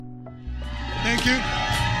Thank you.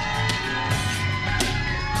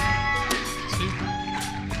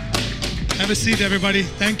 Have a seat, everybody.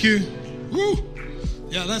 Thank you. Woo!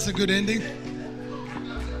 Yeah, that's a good ending.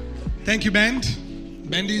 Thank you, band.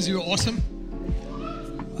 Bandies, you're awesome.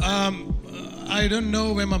 I don't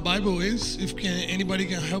know where my Bible is. If anybody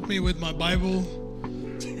can help me with my Bible.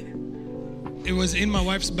 It was in my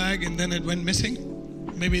wife's bag and then it went missing.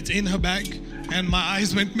 Maybe it's in her bag and my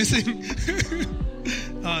eyes went missing.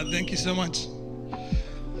 Thank you so much.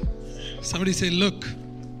 Somebody say, look.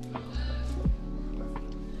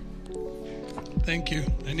 Thank you.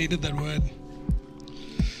 I needed that word.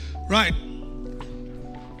 Right.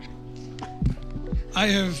 I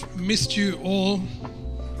have missed you all.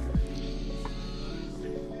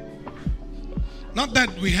 Not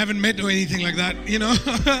that we haven't met or anything like that, you know,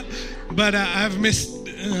 but I've missed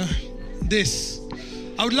this.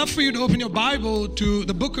 I would love for you to open your Bible to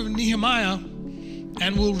the book of Nehemiah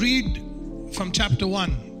and we'll read from chapter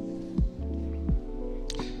 1.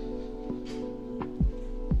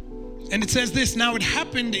 And it says this, now it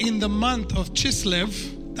happened in the month of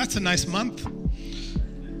Chislev, that's a nice month,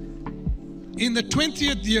 in the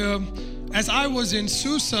 20th year, as I was in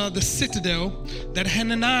Susa, the citadel, that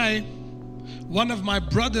Hanani, one of my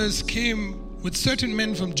brothers, came with certain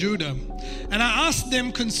men from Judah. And I asked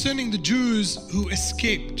them concerning the Jews who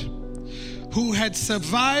escaped, who had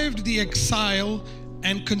survived the exile,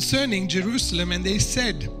 and concerning Jerusalem. And they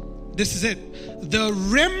said, this is it, the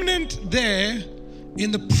remnant there in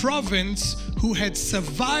the province who had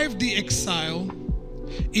survived the exile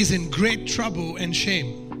is in great trouble and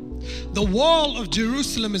shame. The wall of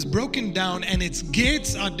Jerusalem is broken down and its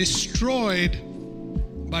gates are destroyed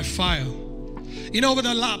by fire. You know, over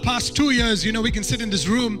the past 2 years, you know, we can sit in this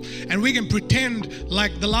room and we can pretend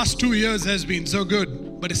like the last 2 years has been so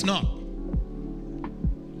good, but it's not.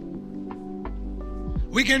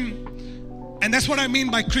 We can, and that's what I mean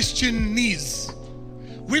by Christianese.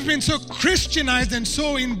 We've been so Christianized and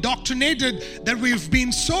so indoctrinated that we've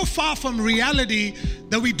been so far from reality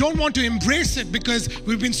that we don't want to embrace it because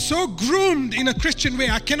we've been so groomed in a Christian way.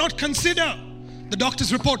 I cannot consider the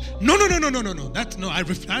doctor's report. No. That's no.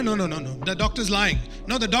 The doctor's lying.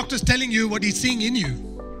 No, the doctor's telling you what he's seeing in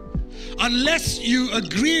you. Unless you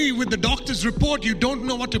agree with the doctor's report, you don't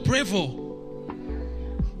know what to pray for.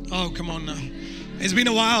 Oh, come on now. It's been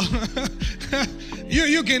a while.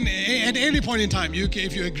 You can, at any point in time,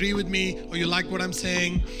 if you agree with me, or you like what I'm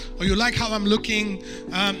saying, or you like how I'm looking,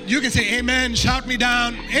 you can say amen, shout me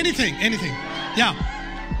down, anything. Yeah.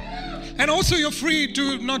 And also you're free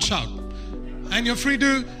to not shout. And you're free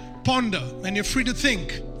to ponder. And you're free to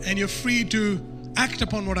think. And you're free to act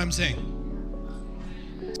upon what I'm saying.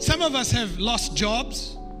 Some of us have lost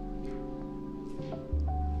jobs.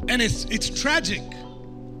 And it's tragic.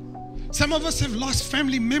 Some of us have lost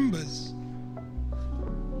family members.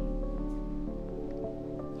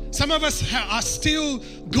 Some of us are still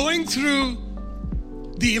going through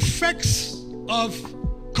the effects of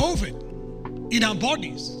COVID in our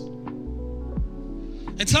bodies.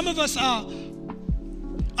 And some of us are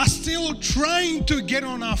still trying to get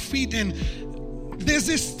on our feet, and there's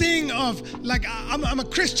this thing of like, I'm a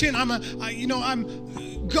Christian,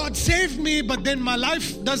 God saved me, but then my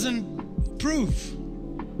life doesn't prove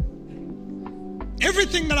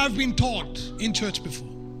everything that I've been taught in church before.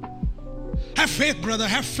 Have faith, brother,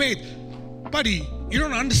 have faith. Buddy, you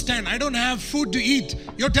don't understand. I don't have food to eat.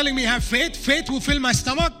 You're telling me have faith? Faith will fill my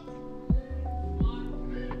stomach?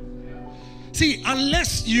 See,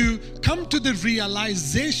 unless you come to the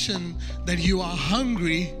realization that you are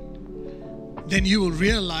hungry, then you will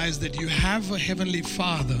realize that you have a heavenly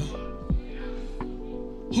Father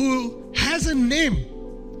who has a name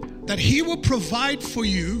that He will provide for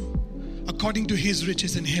you according to His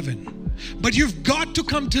riches in heaven. But you've got to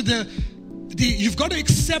come to you've got to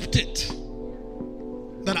accept it,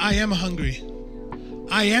 that I am hungry.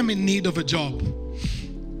 I am in need of a job.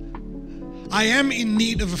 I am in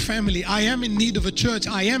need of a family. I am in need of a church.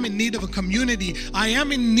 I am in need of a community. I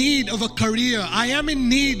am in need of a career. I am in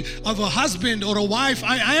need of a husband or a wife.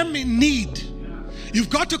 I am in need. You've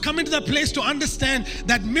got to come into that place to understand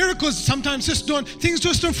that miracles sometimes things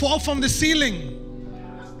just don't fall from the ceiling.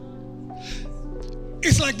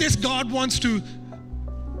 It's like this, God wants to,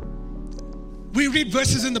 we read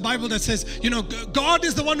verses in the Bible that says, God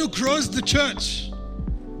is the one who grows the church.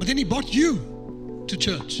 But then He brought you to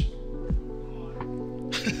church.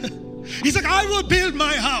 He's like, I will build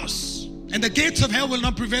my house, and the gates of hell will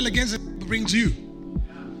not prevail against it. He brings you.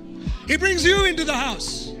 He brings you into the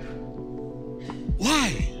house.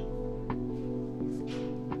 Why?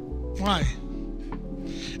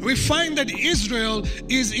 We find that Israel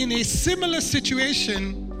is in a similar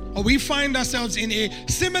situation or we find ourselves in a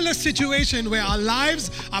similar situation where our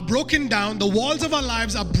lives are broken down, the walls of our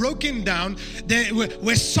lives are broken down,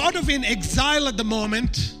 we're sort of in exile at the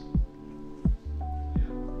moment.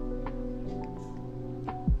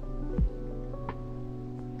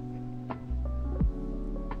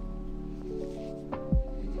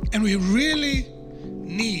 And we really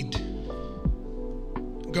need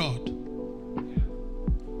God.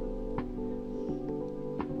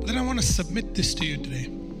 Then I want to submit this to you today.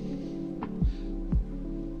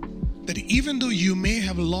 That even though you may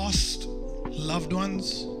have lost loved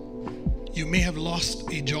ones, you may have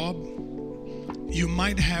lost a job, you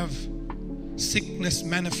might have sickness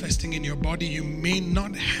manifesting in your body, you may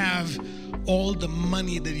not have all the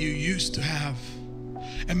money that you used to have,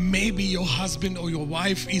 and maybe your husband or your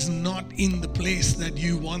wife is not in the place that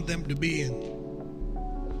you want them to be in.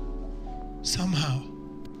 Somehow,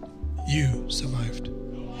 you survived.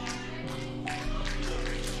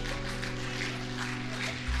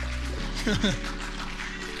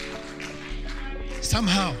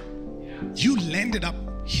 Somehow, you landed up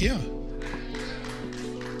here.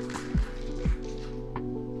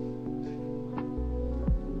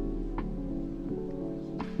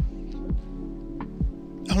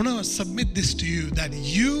 I want to submit this to you, that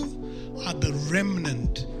you are the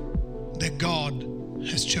remnant that God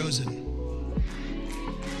has chosen.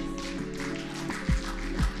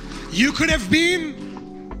 You could have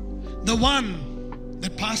been the one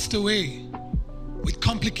that passed away with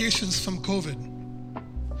complications from COVID.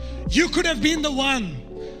 You could have been the one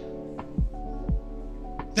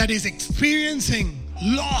that is experiencing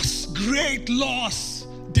loss, great loss,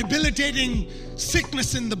 debilitating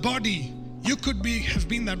sickness in the body. You could have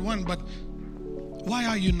been that one, but why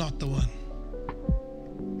are you not the one?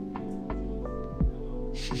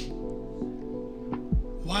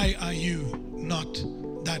 Why are you not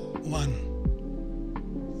that one?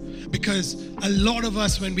 Because a lot of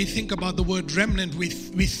us, when we think about the word remnant, we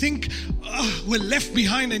think we're left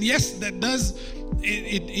behind. And yes, that does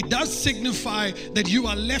it does signify that you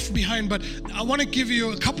are left behind. But I want to give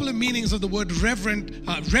you a couple of meanings of the word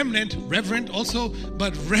remnant also,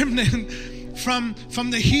 but remnant from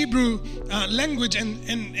the Hebrew language.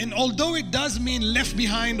 And although it does mean left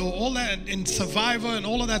behind or all that, and survivor and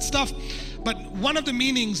all of that stuff, but one of the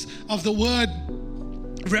meanings of the word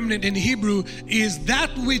remnant in Hebrew is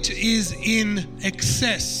that which is in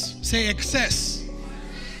excess. Say excess.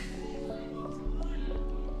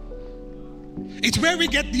 It's where we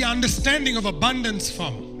get the understanding of abundance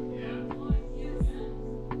from.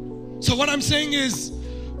 So what I'm saying is,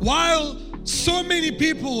 while so many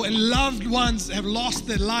people and loved ones have lost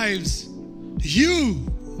their lives, you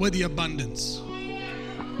were the abundance.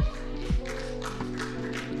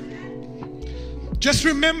 Just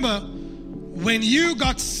remember, when you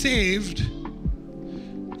got saved,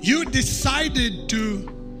 you decided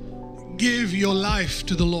to give your life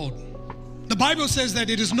to the Lord. The Bible says that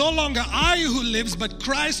it is no longer I who lives, but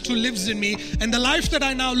Christ who lives in me. And the life that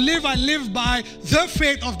I now live, I live by the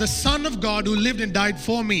faith of the Son of God who lived and died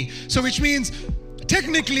for me. So which means,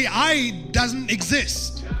 technically, I doesn't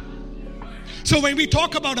exist. So when we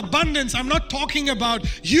talk about abundance, I'm not talking about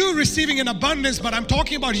you receiving an abundance, but I'm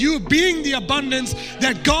talking about you being the abundance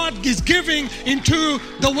that God is giving into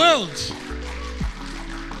the world.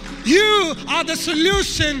 You are the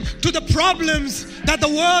solution to the problems that the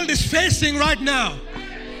world is facing right now.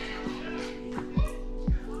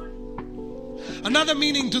 Another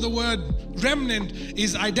meaning to the word remnant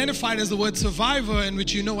is identified as the word survivor, in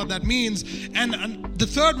which you know what that means. And the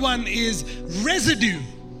third one is residue.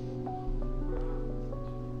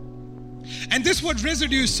 And this word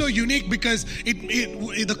residue is so unique because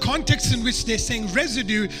the context in which they're saying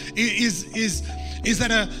residue is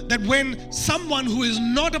that when someone who is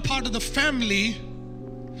not a part of the family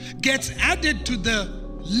gets added to the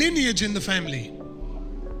lineage in the family.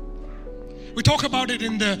 We talk about it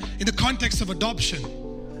in the context of adoption.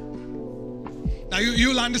 Now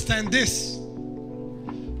you'll understand this,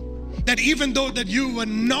 that even though that you were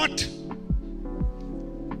not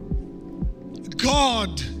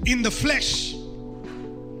God in the flesh,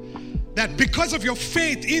 that because of your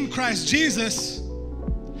faith in Christ Jesus,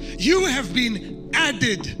 you have been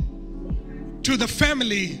added to the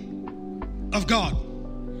family of God.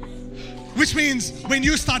 Which means when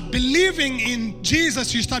you start believing in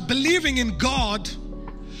Jesus, you start believing in God,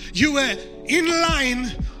 you are in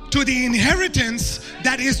line to the inheritance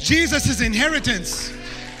that is Jesus' inheritance.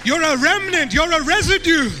 You're a remnant, you're a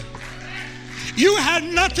residue. You had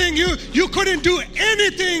nothing, you couldn't do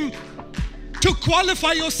anything to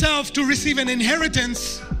qualify yourself to receive an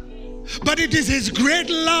inheritance. But it is His great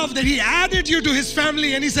love that He added you to His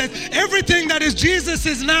family, and He said, everything that is Jesus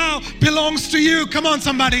is now belongs to you. Come on,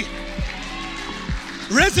 somebody.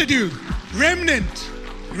 Residue, remnant.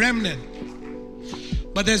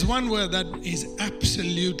 But there's one word that is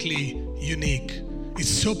absolutely unique. It's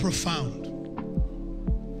so profound.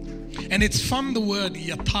 And it's from the word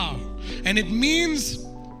yatar. And it means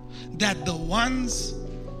that the ones,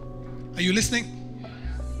 are you listening?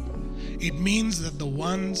 It means that the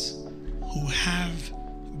ones who have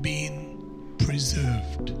been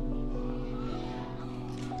preserved.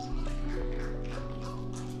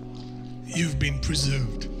 You've been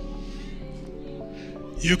preserved.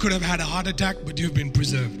 You could have had a heart attack, but you've been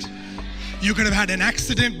preserved. You could have had an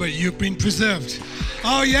accident, but you've been preserved.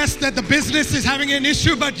 Oh yes, that the business is having an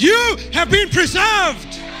issue, but you have been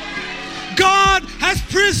preserved. God has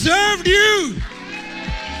preserved you.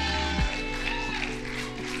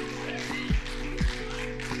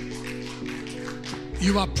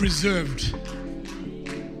 You are preserved.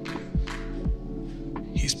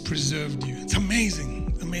 He's preserved you. It's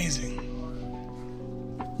amazing, amazing.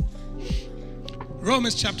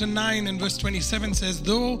 Romans chapter 9 and verse 27 says,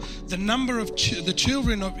 though the number of the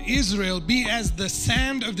children of Israel be as the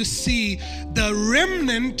sand of the sea, the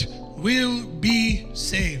remnant will be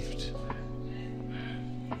saved.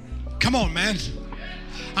 Come on, man.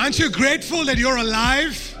 Aren't you grateful that you're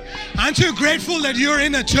alive? Aren't you grateful that you're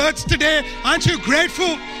in a church today? Aren't you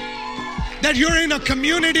grateful that you're in a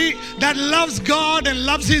community that loves God and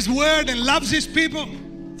loves His word and loves His people?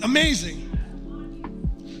 Amazing.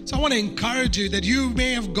 So I want to encourage you that you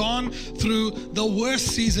may have gone through the worst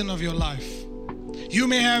season of your life. You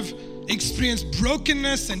may have experienced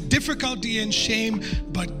brokenness and difficulty and shame,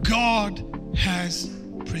 but God has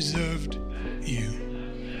preserved you.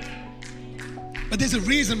 But there's a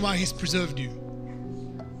reason why He's preserved you.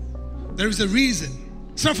 There is a reason.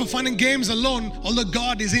 It's not for fun and games alone, although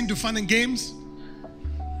God is into fun and games.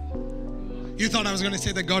 You thought I was going to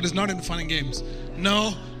say that God is not into fun and games.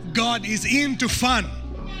 No, God is into fun.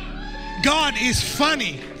 God is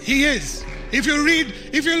funny. He is. If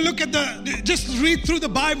you look at just read through the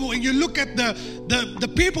Bible and you look at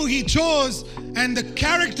the people He chose and the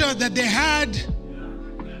character that they had,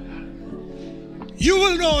 you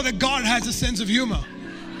will know that God has a sense of humor.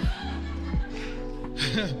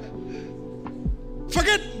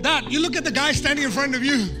 Forget that. You look at the guy standing in front of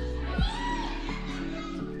you.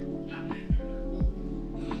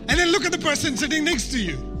 And then look at the person sitting next to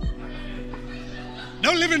you.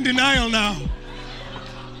 Don't live in denial now.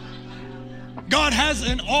 God has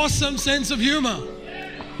an awesome sense of humor.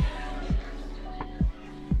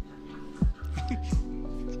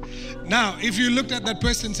 Now, if you looked at that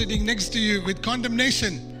person sitting next to you with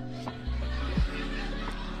condemnation,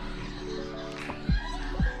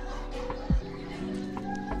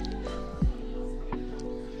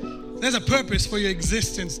 there's a purpose for your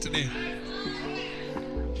existence today.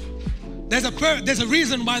 There's a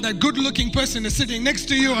reason why that good-looking person is sitting next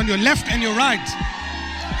to you on your left and your right.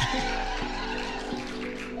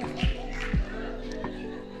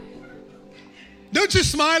 Don't you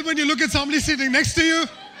smile when you look at somebody sitting next to you?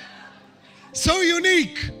 So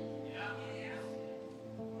unique.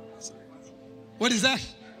 What is that?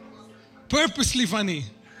 Purposely funny.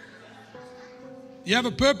 You have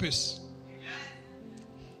a purpose.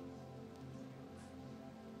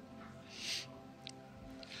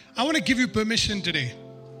 I want to give you permission today.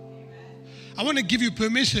 I want to give you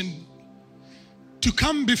permission to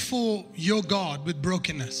come before your God with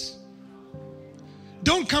brokenness.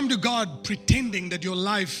 Don't come to God pretending that your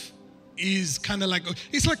life is kind of like,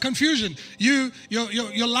 it's like confusion.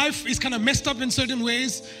 Your life is kind of messed up in certain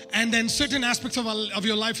ways, and then certain aspects of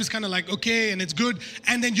your life is kind of like okay and it's good,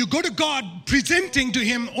 and then you go to God presenting to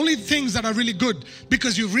Him only things that are really good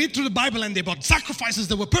because you read through the Bible and they brought sacrifices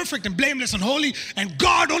that were perfect and blameless and holy, and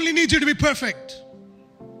God only needs you to be perfect.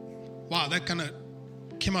 Wow, that kind of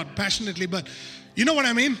came out passionately, but you know what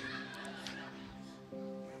I mean?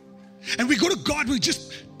 And we go to God, we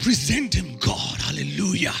just present Him, God,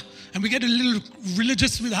 hallelujah. And we get a little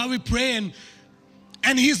religious with how we pray, and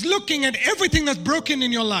He's looking at everything that's broken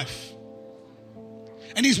in your life.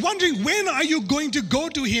 And He's wondering, when are you going to go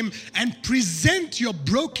to Him and present your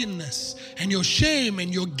brokenness and your shame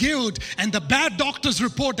and your guilt and the bad doctor's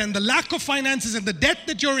report and the lack of finances and the debt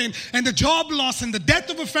that you're in and the job loss and the death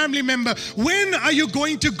of a family member? When are you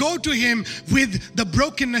going to go to Him with the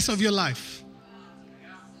brokenness of your life?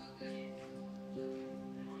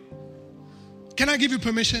 Can I give you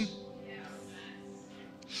permission?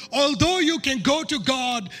 Although you can go to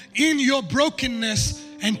God in your brokenness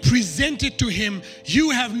and present it to Him, you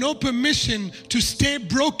have no permission to stay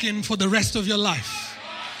broken for the rest of your life.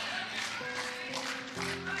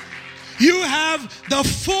 You have the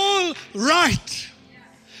full right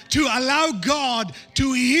to allow God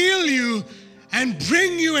to heal you and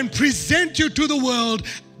bring you and present you to the world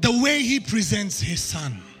the way He presents His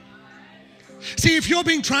Son. See, if you're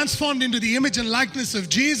being transformed into the image and likeness of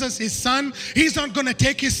Jesus, His Son, He's not going to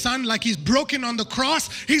take His Son like He's broken on the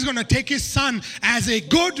cross. He's going to take His Son as a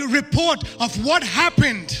good report of what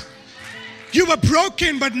happened. You were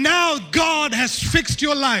broken, but now God has fixed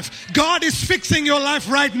your life. God is fixing your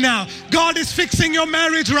life right now. God is fixing your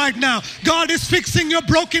marriage right now. God is fixing your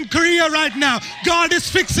broken career right now. God is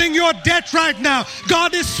fixing your debt right now.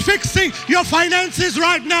 God is fixing your finances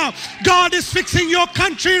right now. God is fixing your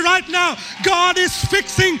country right now. God is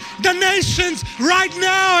fixing the nations right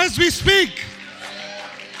now as we speak.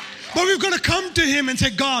 But we've got to come to Him and say,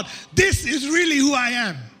 God, this is really who I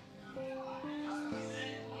am.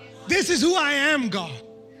 This is who I am, God.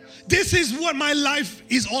 This is what my life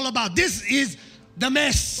is all about. This is the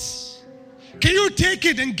mess. Can you take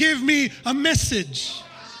it and give me a message?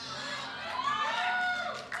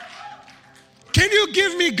 Can you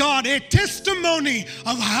give me, God, a testimony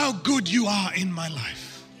of how good you are in my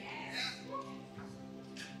life?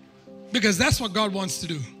 Because that's what God wants to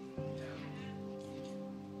do.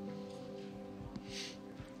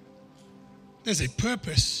 There's a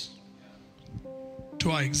purpose to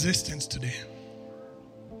our existence today.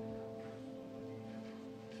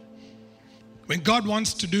 When God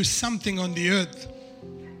wants to do something on the earth,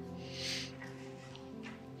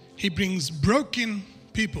 He brings broken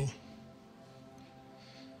people,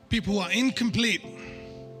 people who are incomplete,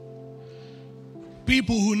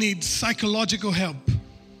 people who need psychological help,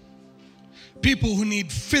 people who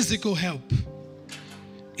need physical help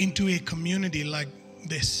into a community like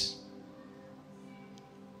this.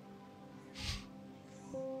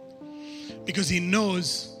 Because He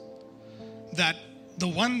knows that the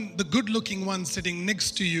good-looking one sitting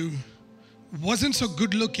next to you wasn't so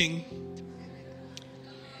good-looking.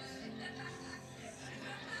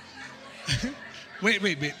 Wait.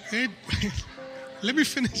 Let me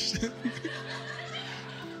finish.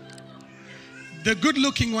 The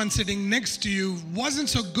good-looking one sitting next to you wasn't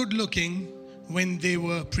so good-looking when they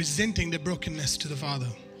were presenting the brokenness to the Father.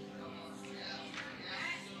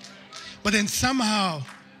 But then somehow,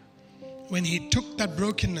 when He took that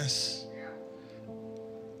brokenness,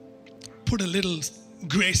 put a little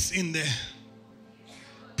grace in there,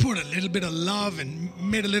 put a little bit of love and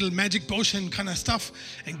made a little magic potion kind of stuff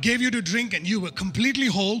and gave you to drink, and you were completely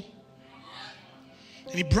whole.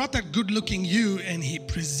 And He brought that good-looking you and He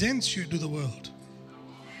presents you to the world.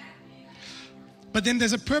 But then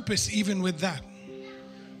there's a purpose even with that.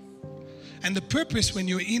 And the purpose when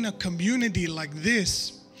you're in a community like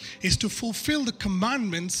this is to fulfill the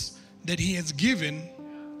commandments that He has given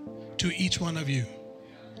to each one of you.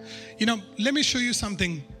 You know, let me show you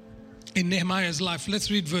something in Nehemiah's life. Let's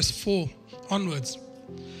read verse 4 onwards.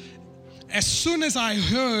 As soon as I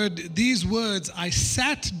heard these words, I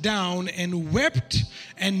sat down and wept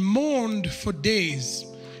and mourned for days.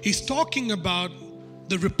 He's talking about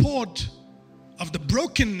the report of the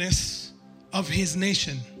brokenness of his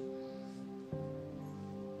nation.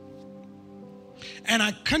 And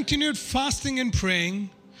I continued fasting and praying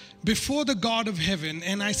before the God of heaven,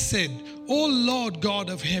 and I said, O Lord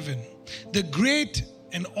God of heaven, the great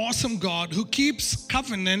and awesome God who keeps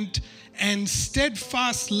covenant and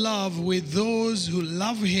steadfast love with those who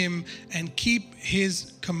love Him and keep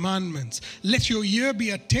His commandments. Let your ear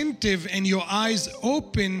be attentive and your eyes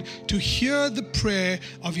open to hear the prayer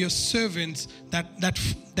of your servants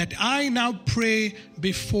that I now pray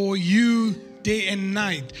before you day and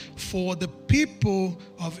night for the people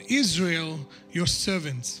of Israel, your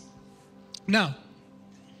servants. Now,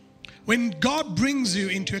 when God brings you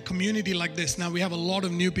into a community like this, now we have a lot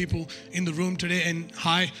of new people in the room today, and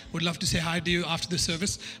hi, would love to say hi to you after the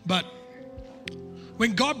service. But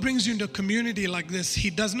when God brings you into a community like this, He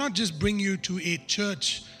does not just bring you to a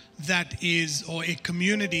church that is, or a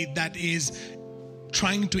community that is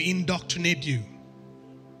trying to indoctrinate you.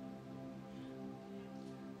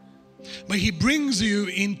 But He brings you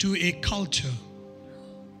into a culture.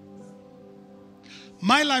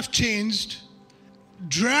 My life changed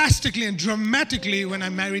drastically and dramatically when I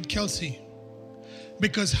married Kelsey,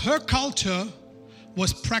 because her culture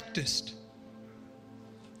was practiced,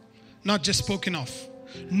 not just spoken of.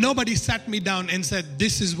 Nobody sat me down and said,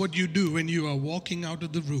 this is what you do when you are walking out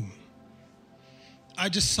of the room. I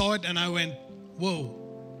just saw it and I went, whoa,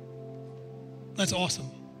 that's awesome.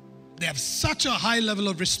 They have such a high level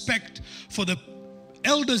of respect for the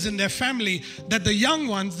elders in their family that the young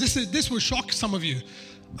ones, this will shock some of you.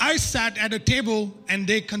 I sat at a table and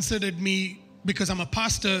they considered me because I'm a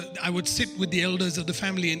pastor, I would sit with the elders of the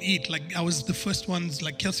family and eat. Like I was the first ones,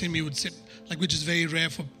 like Kelsey and me would sit, like, which is very rare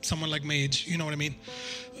for someone like my age. You know what I mean?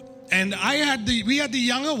 And we had the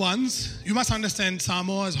younger ones. You must understand,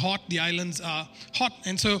 Samoa is hot. The islands are hot.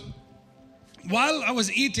 And so while I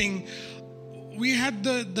was eating, we had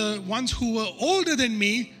the ones who were older than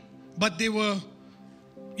me, but they were,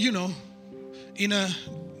 you know, in a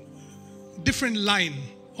different line.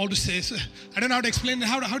 All to say, so I don't know how to explain it.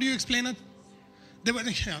 How do you explain it? They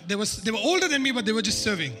were older than me, but they were just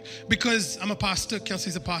serving. Because I'm a pastor,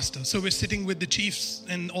 Kelsey's a pastor. So we're sitting with the chiefs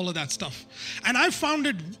and all of that stuff. And I found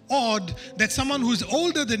it odd that someone who's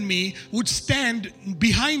older than me would stand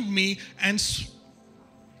behind me and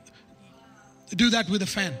do that with a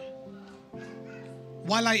fan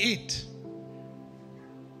while I ate.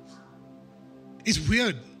 It's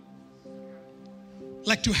weird.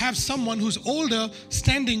 Like to have someone who's older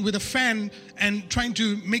standing with a fan and trying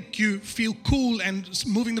to make you feel cool and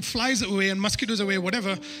moving the flies away and mosquitoes away,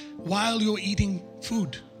 whatever, while you're eating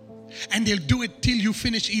food. And they'll do it till you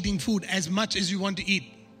finish eating food as much as you want to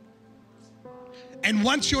eat. And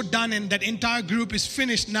once you're done and that entire group is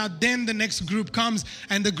finished, now then the next group comes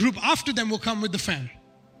and the group after them will come with the fan.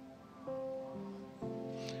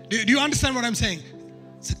 Do you understand what I'm saying?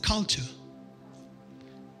 It's a culture.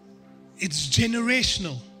 It's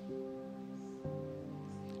generational.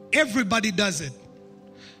 Everybody does it.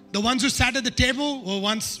 The ones who sat at the table were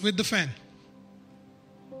once with the fan.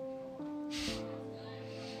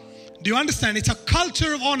 Do you understand? It's a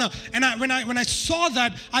culture of honor. And when I saw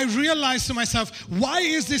that, I realized to myself, why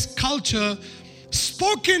is this culture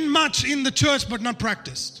spoken much in the church but not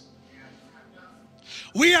practiced?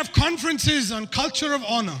 We have conferences on culture of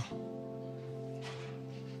honor,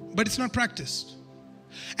 but it's not practiced.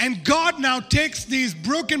 And God now takes these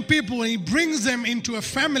broken people and He brings them into a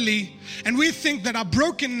family. And we think that our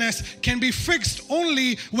brokenness can be fixed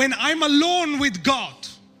only when I'm alone with God.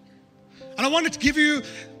 And I want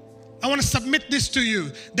to submit this to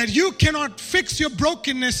you, that you cannot fix your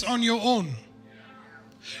brokenness on your own.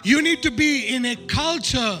 You need to be in a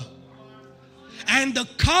culture. And the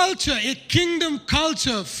culture, a kingdom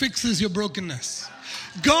culture, fixes your brokenness.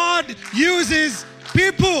 God uses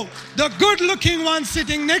people, the good-looking ones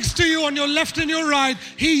sitting next to you on your left and your right,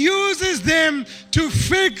 He uses them to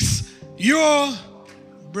fix your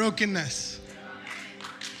brokenness.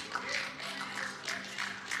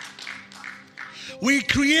 We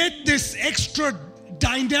create this extra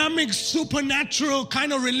dynamic, supernatural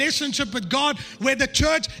kind of relationship with God where the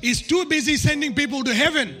church is too busy sending people to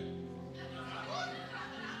heaven,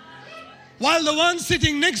 while the ones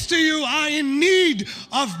sitting next to you are in need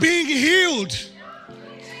of being healed.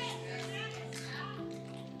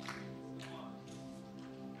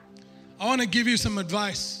 I want to give you some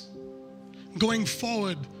advice. Going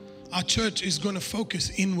forward, our church is going to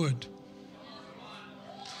focus inward.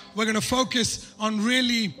 We're going to focus on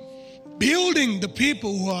really building the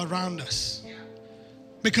people who are around us.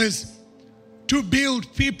 Because to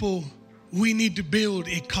build people, we need to build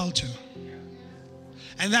a culture.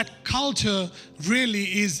 And that culture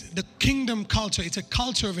really is the kingdom culture. It's a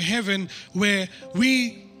culture of heaven where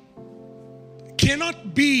we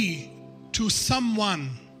cannot be to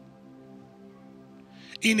someone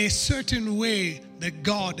in a certain way that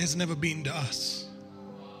God has never been to us.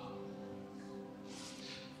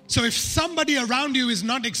 So if somebody around you is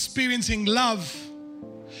not experiencing love,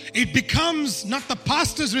 it becomes not the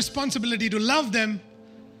pastor's responsibility to love them,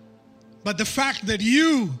 but the fact that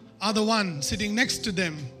you are the one sitting next to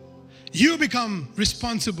them. You become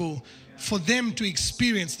responsible for them to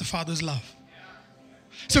experience the Father's love.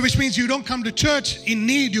 So which means you don't come to church in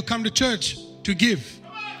need, you come to church to give.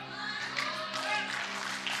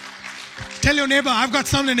 Tell your neighbor, I've got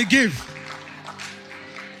something to give.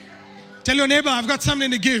 Tell your neighbor, I've got something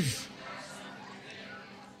to give.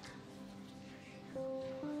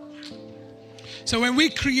 So when we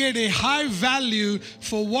create a high value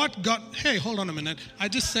for what God... Hey, hold on a minute. I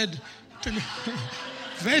just said...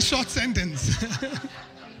 Very short sentence.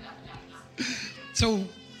 So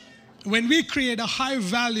when we create a high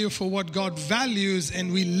value for what God values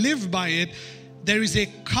and we live by it, there is a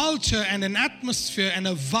culture and an atmosphere and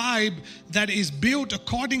a vibe that is built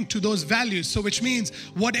according to those values. So which means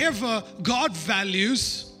whatever God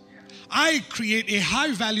values, I create a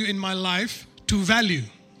high value in my life to value.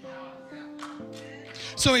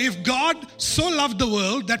 So if God so loved the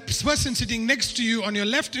world, that person sitting next to you on your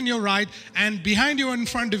left and your right and behind you and in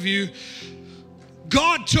front of you,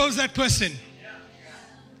 God chose that person.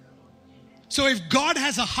 So if God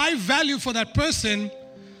has a high value for that person,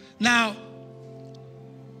 now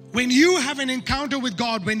when you have an encounter with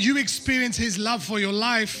God, when you experience His love for your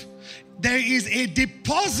life, there is a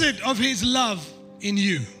deposit of His love in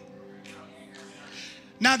you.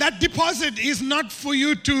 Now that deposit is not for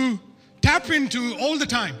you to tap into all the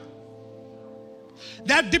time.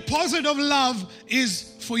 That deposit of love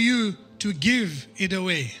is for you to give it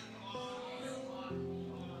away.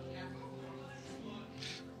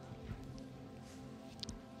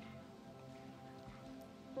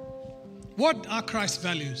 What are Christ's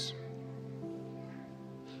values?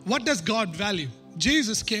 What does God value?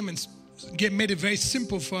 Jesus came and made it very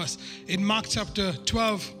simple for us. In Mark chapter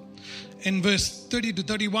 12, in verse 30 to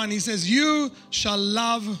 31, He says, you shall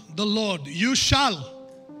love the Lord. You shall.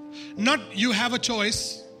 Not you have a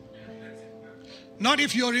choice. Not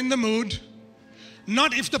if you're in the mood.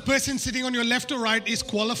 Not if the person sitting on your left or right is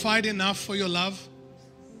qualified enough for your love.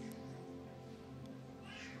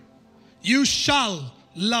 You shall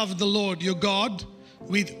love the Lord your God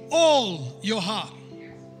with all your heart,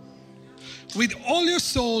 with all your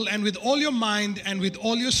soul, and with all your mind, and with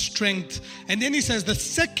all your strength. And then He says the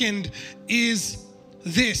second is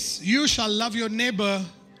this: you shall love your neighbor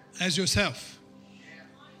as yourself.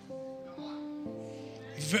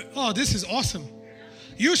 Oh, this is awesome.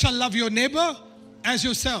 You shall love your neighbor as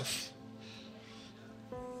yourself.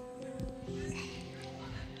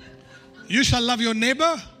 You shall love your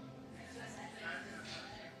neighbor.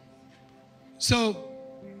 So,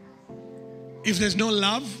 if there's no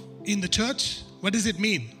love in the church, what does it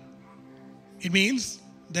mean? It means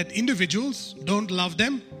that individuals don't love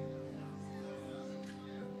them.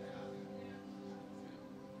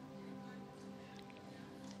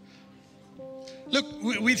 Look,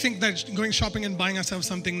 we think that going shopping and buying ourselves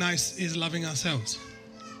something nice is loving ourselves.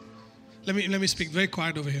 Let me speak very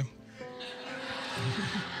quiet over here.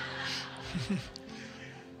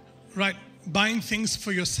 Right, buying things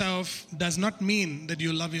for yourself does not mean that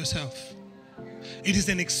you love yourself. It is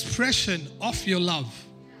an expression of your love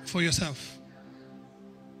for yourself.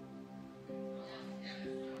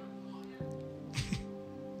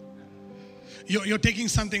 You're taking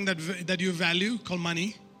something that you value, called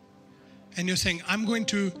money, and you're saying, I'm going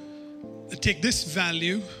to take this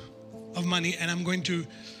value of money and I'm going to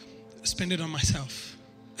spend it on myself.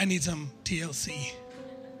 I need some TLC.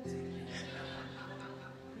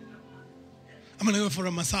 I'm going to go for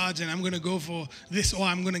a massage, and I'm going to go for this, or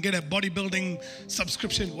I'm going to get a bodybuilding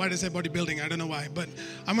subscription. Why did I say bodybuilding? I don't know why. But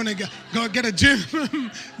I'm going to go get a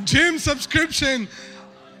gym subscription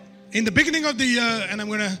in the beginning of the year, and I'm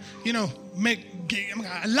going to,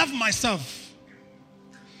 I love myself.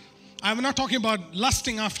 I'm not talking about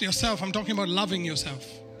lusting after yourself. I'm talking about loving yourself.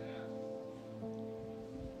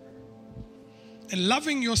 And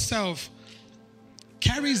loving yourself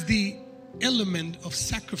carries the element of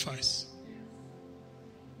sacrifice.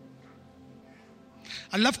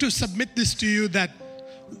 I'd love to submit this to you, that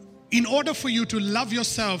in order for you to love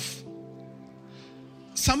yourself,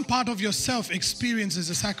 some part of yourself experiences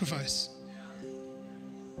a sacrifice.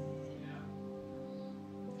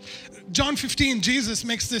 John 15, Jesus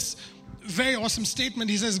makes this very awesome statement.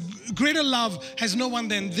 He says, greater love has no one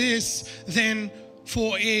than this, than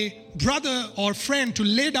for a brother or friend to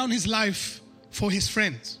lay down his life for his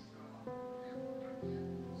friends.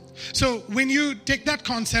 So when you take that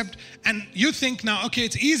concept and you think now, okay,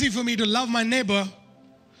 it's easy for me to love my neighbor,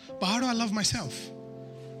 but how do I love myself?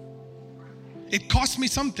 It costs me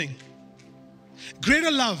something.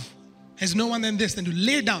 Greater love has no one than this, than to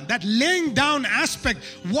lay down. That laying down aspect,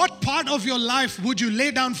 what part of your life would you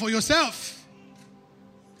lay down for yourself?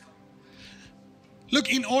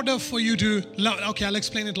 Look, in order for you to love, okay, I'll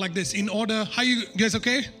explain it like this. How you guys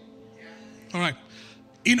okay? All right.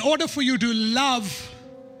 In order for you to love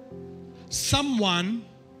someone,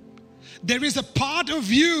 there is a part of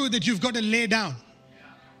you that you've got to lay down.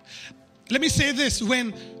 Let me say this,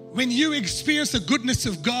 when you experience the goodness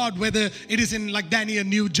of God, whether it is in, like Danny, a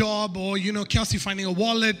new job, or Kelsey finding a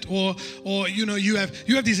wallet, or you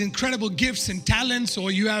have these incredible gifts and talents,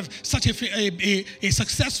 or you have such a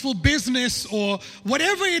successful business, or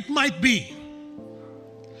whatever it might be.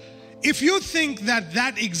 If you think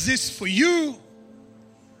that exists for you,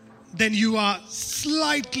 then you are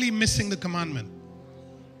slightly missing the commandment.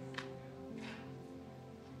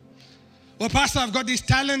 Well, Pastor, I've got these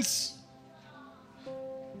talents.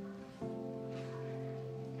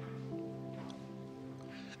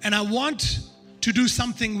 And I want to do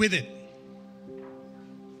something with it.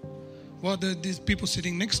 Well, these people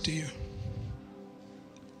sitting next to you.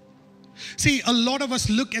 See, a lot of us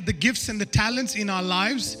look at the gifts and the talents in our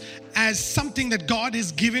lives as something that God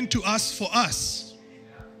has given to us for us.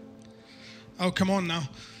 Oh, come on now.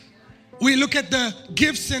 We look at the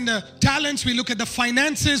gifts and the talents, we look at the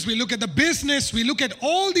finances, we look at the business, we look at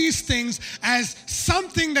all these things as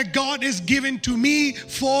something that God has given to me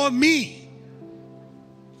for me.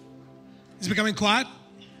 It's becoming quiet.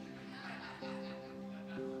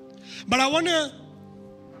 But I wonder,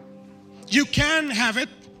 you can have it,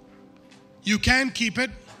 you can keep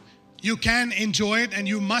it, you can enjoy it, and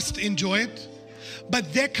you must enjoy it.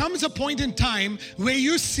 But there comes a point in time where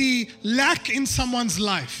you see lack in someone's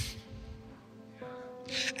life.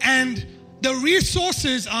 And the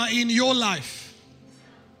resources are in your life.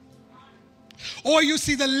 Or you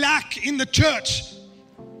see the lack in the church,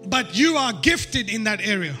 but you are gifted in that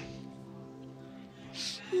area.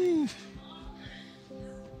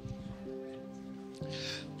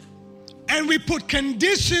 And we put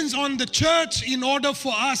conditions on the church in order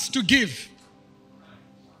for us to give.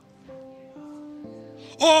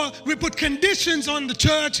 Or we put conditions on the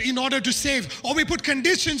church in order to save. Or we put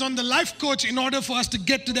conditions on the life coach in order for us to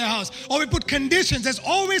get to their house. Or we put conditions. There's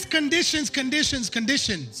always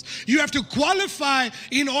conditions. You have to qualify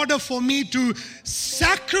in order for me to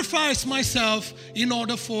sacrifice myself in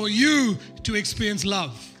order for you to experience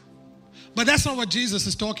love. But that's not what Jesus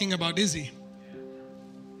is talking about, is he?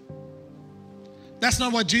 That's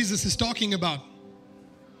not what Jesus is talking about.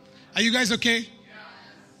 Are you guys okay?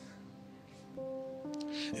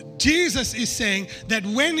 Jesus is saying that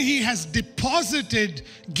when he has deposited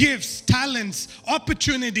gifts, talents,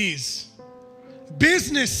 opportunities,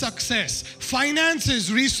 business success,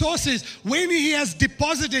 finances, resources, when he has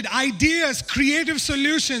deposited ideas, creative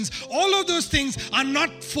solutions, all of those things are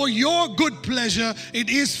not for your good pleasure, it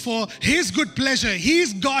is for his good pleasure.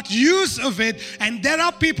 He's got use of it, and there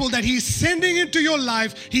are people that he's sending into your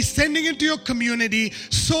life, he's sending into your community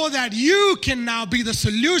so that you can now be the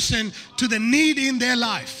solution to the need in their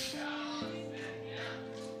life.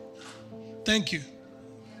 Thank you.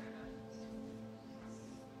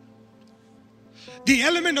 The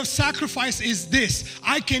element of sacrifice is this.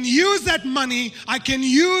 I can use that money, I can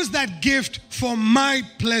use that gift for my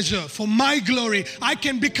pleasure, for my glory. I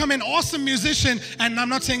can become an awesome musician, and I'm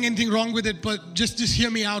not saying anything wrong with it, but just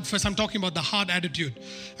hear me out first. I'm talking about the heart attitude.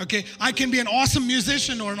 Okay, I can be an awesome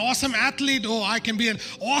musician or an awesome athlete, or I can be an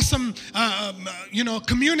awesome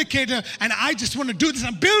communicator, and I just want to do this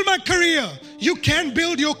and build my career. You can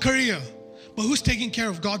build your career, but who's taking care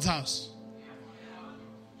of God's house?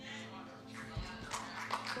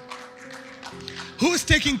 Who's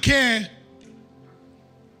taking care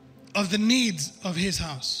of the needs of his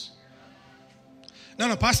house?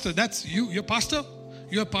 No, pastor, that's you. You're pastor.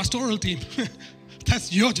 You're a pastoral team.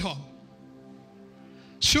 That's your job.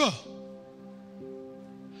 Sure.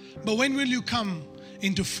 But when will you come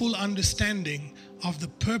into full understanding of the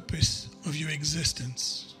purpose of your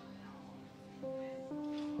existence?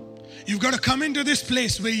 You've got to come into this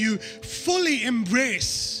place where you fully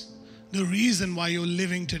embrace the reason why you're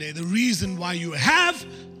living today, the reason why you have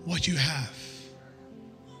what you have.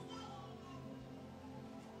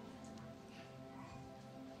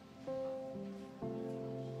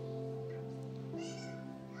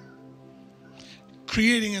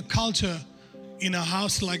 Creating a culture in a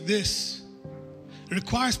house like this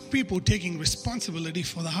requires people taking responsibility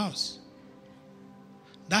for the house.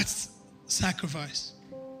 That's sacrifice.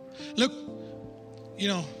 Look,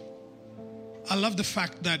 I love the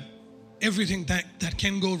fact that everything that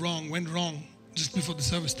can go wrong went wrong just before the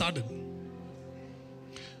service started.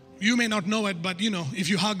 You may not know it, but if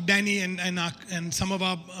you hug Danny and some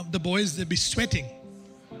of the boys, they'd be sweating.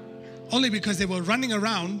 Only because they were running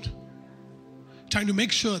around trying to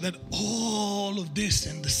make sure that all of this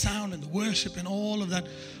and the sound and the worship and all of that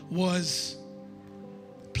was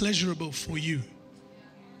pleasurable for you.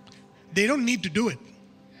 They don't need to do it,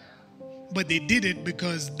 but they did it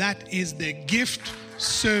because that is their gift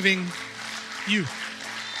serving you.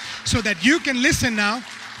 So that you can listen now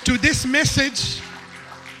to this message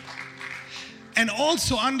and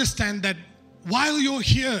also understand that while you're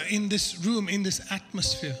here in this room, in this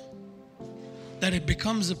atmosphere, that it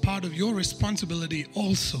becomes a part of your responsibility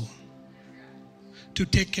also to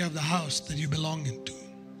take care of the house that you belong into.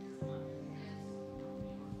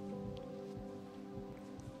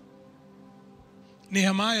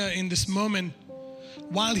 Nehemiah, in this moment,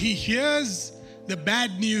 while he hears the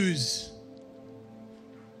bad news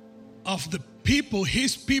of the people,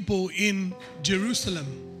 his people in Jerusalem,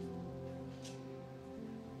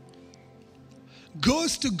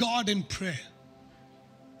 goes to God in prayer.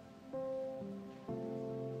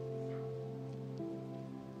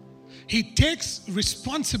 He takes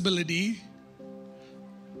responsibility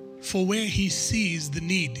for where he sees the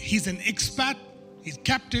need. He's an expat. He's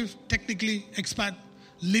captive, technically expat,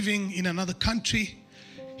 living in another country.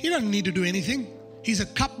 He doesn't need to do anything. He's a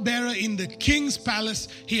cupbearer in the king's palace.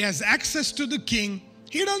 He has access to the king.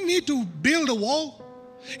 He doesn't need to build a wall.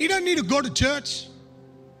 He doesn't need to go to church.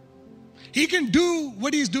 He can do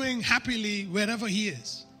what he's doing happily wherever he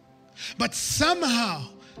is. But somehow,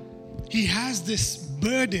 he has this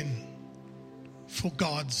burden for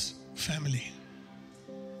God's family.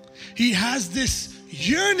 He has this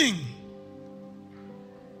yearning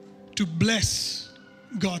to bless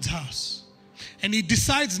God's house. And he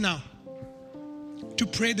decides now to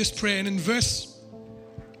pray this prayer. And in verse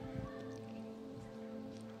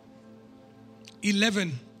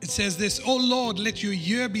 11, it says this: "O Lord, let your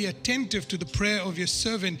ear be attentive to the prayer of your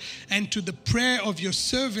servant and to the prayer of your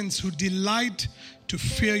servants who delight to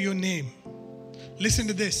fear your name." Listen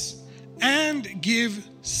to this. "And give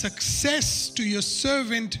success to your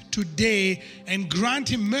servant today and grant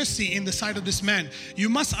him mercy in the sight of this man." You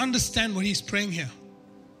must understand what he's praying here.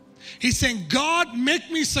 He's saying, God,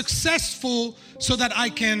 make me successful so that I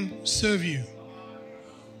can serve you.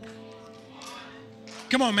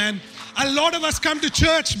 Come on, man. A lot of us come to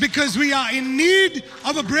church because we are in need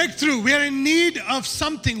of a breakthrough. We are in need of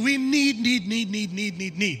something. We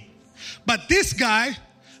need. But this guy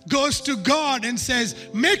goes to God and says,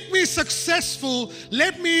 make me successful.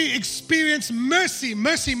 Let me experience mercy.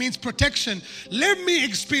 Mercy means protection. Let me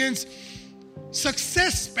experience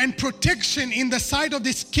success and protection in the sight of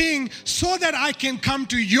this king so that I can come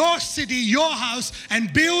to your city, your house,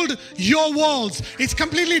 and build your walls. It's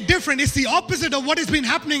completely different. It's the opposite of what has been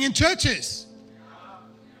happening in churches.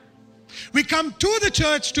 We come to the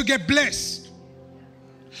church to get blessed.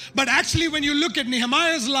 But actually, when you look at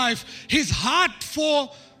Nehemiah's life, his heart for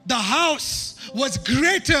the house was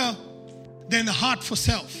greater than the heart for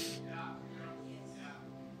self.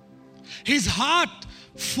 His heart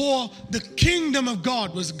for the kingdom of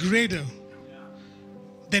God was greater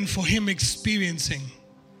than for him experiencing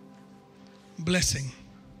blessing.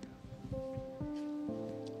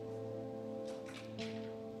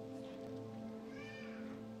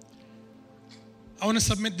 I want to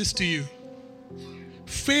submit this to you.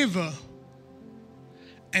 Favor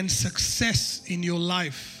and success in your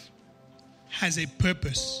life has a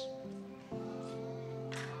purpose.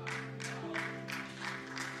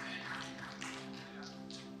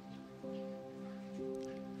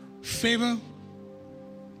 Favor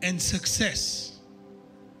and success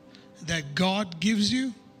that God gives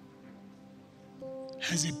you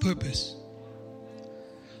has a purpose.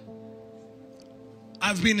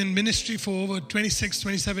 I've been in ministry for over 26,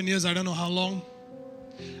 27 years, I don't know how long.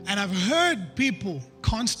 And I've heard people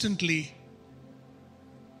constantly,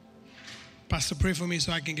 "Pastor, pray for me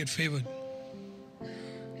so I can get favored."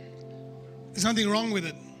 There's nothing wrong with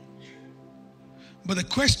it. But the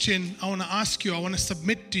question I want to ask you, I want to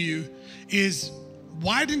submit to you is,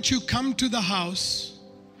 why didn't you come to the house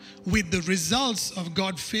with the results of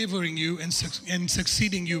God favoring you and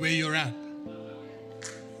succeeding you where you're at?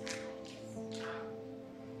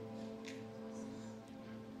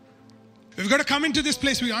 We've got to come into this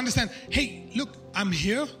place where you understand, hey, look, I'm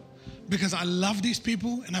here because I love these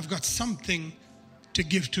people and I've got something to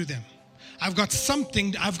give to them. I've got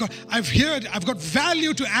something, I've got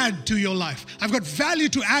value to add to your life. I've got value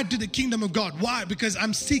to add to the kingdom of God. Why? Because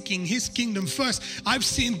I'm seeking His kingdom first. I've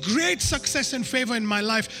seen great success and favor in my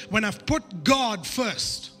life when I've put God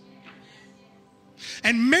first.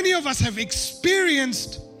 And many of us have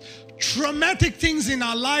experienced traumatic things in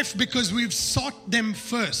our life because we've sought them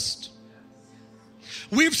first.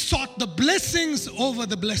 We've sought the blessings over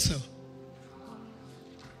the blesser.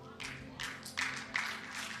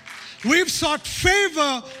 We've sought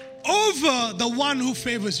favor over the one who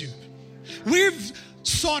favors you. We've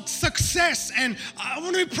sought success and I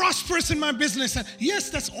want to be prosperous in my business. And yes,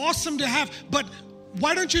 that's awesome to have, but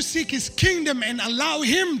why don't you seek His kingdom and allow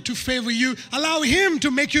Him to favor you, allow Him to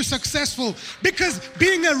make you successful? Because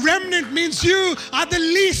being a remnant means you are the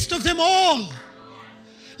least of them all.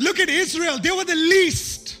 Look at Israel. They were the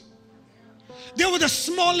least. They were the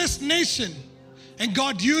smallest nation. And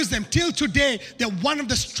God used them. Till today, they're one of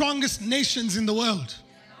the strongest nations in the world.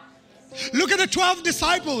 Look at the 12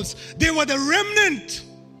 disciples. They were the remnant.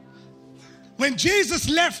 When Jesus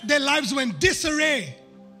left, their lives were in disarray.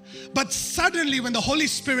 But suddenly, when the Holy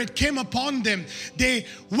Spirit came upon them, they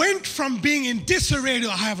went from being in disarray to,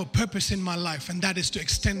 I have a purpose in my life, and that is to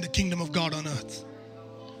extend the kingdom of God on earth.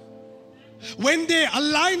 When they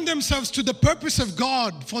align themselves to the purpose of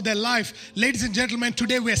God for their life, ladies and gentlemen,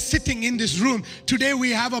 today we're sitting in this room. Today we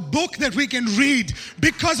have a book that we can read.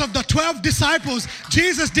 Because of the 12 disciples,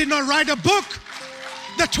 Jesus did not write a book.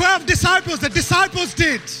 The 12 disciples, the disciples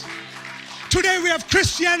did. Today we have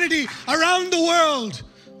Christianity around the world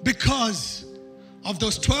because of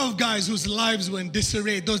those 12 guys whose lives were in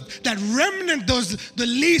disarray, that remnant, the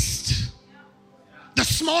least, the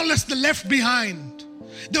smallest, the left behind,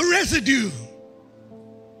 the residue.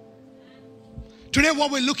 Today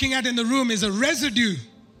what we're looking at in the room is a residue.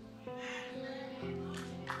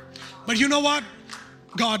 But you know what?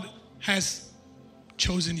 God has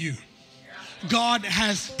chosen you. God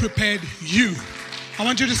has prepared you. I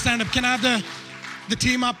want you to stand up. Can I have the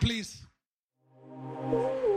team up, please?